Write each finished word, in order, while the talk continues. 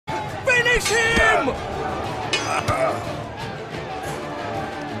Finish him!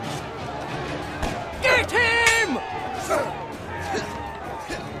 Get him!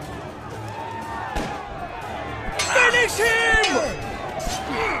 Finish him!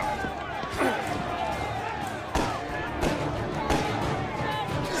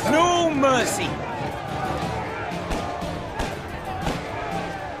 No mercy!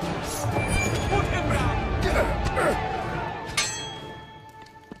 Put him down!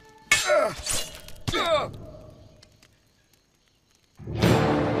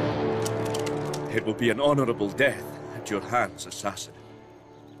 It will be an honorable death at your hands, assassin.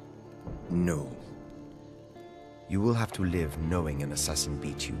 No. You will have to live knowing an assassin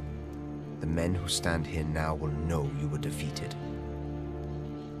beat you. The men who stand here now will know you were defeated.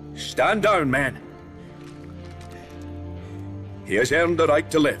 Stand down, man. He has earned the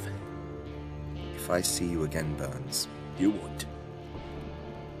right to live. If I see you again, Burns... You won't.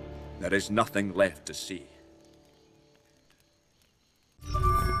 There is nothing left to see.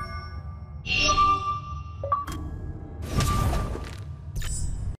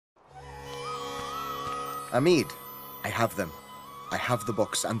 Amid, I have them. I have the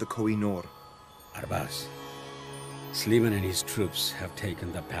box and the Koh-i-Noor. Arbaz, Sliman and his troops have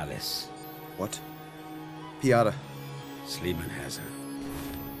taken the palace. What? Piara. Sliman has her.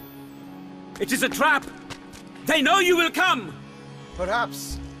 It is a trap! They know you will come!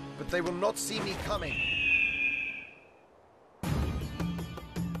 Perhaps, but they will not see me coming.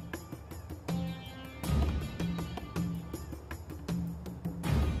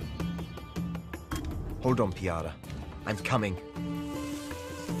 Hold on, Piara. I'm coming.